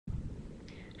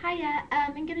Hiya,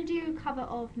 I'm going to do a cover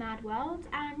of Mad World,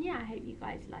 and yeah, I hope you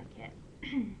guys like it.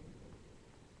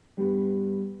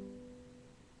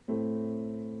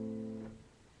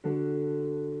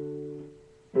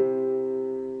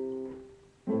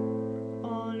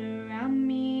 All around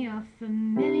me are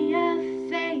familiar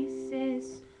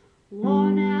faces,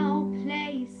 worn out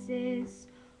places,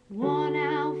 worn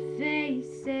out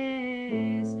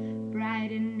faces, bright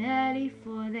and early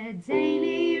for their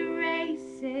daily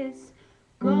races,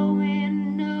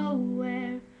 going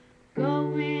nowhere,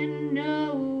 going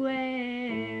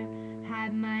nowhere.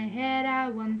 Hide my head, I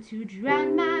want to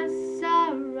drown my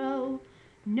sorrow.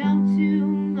 No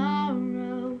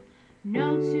tomorrow,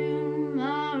 no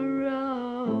tomorrow.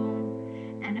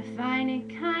 And I find it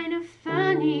kind of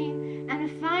funny, and I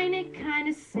find it kind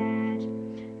of sad.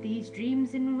 These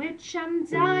dreams in which I'm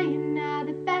dying are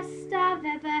the best I've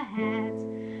ever had.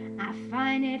 I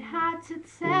find it hard to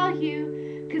tell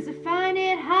you, 'cause I find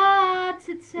it hard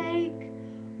to take.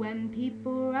 When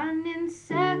people run in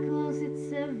circles,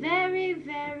 it's a very,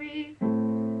 very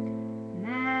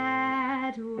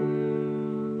mad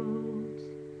world.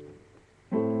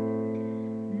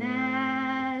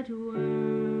 Mad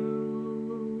world.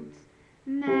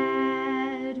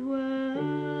 Mad world.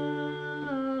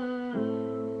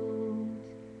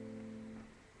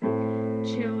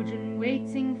 Children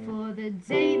waiting for the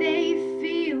day they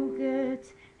feel good.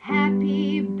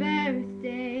 Happy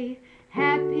birthday,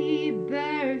 happy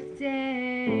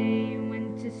birthday.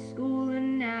 Went to school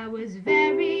and I was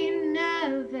very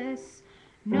nervous.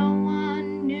 No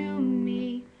one knew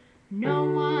me, no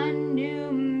one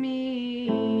knew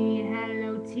me.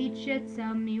 Hello teacher,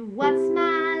 tell me what's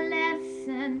my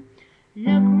lesson.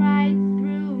 Look right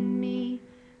through me,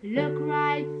 look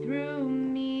right through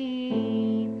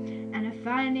me. And I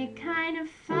find it kind of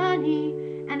funny,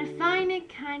 and I find it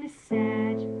kind of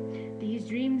sad. These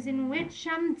dreams in which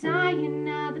I'm dying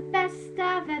are the best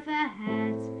I've ever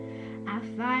had. I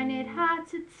find it hard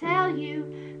to tell you,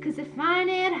 'cause I find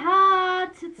it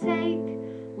hard to take.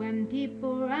 When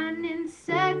people run in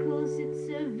circles, it's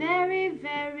a very,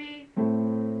 very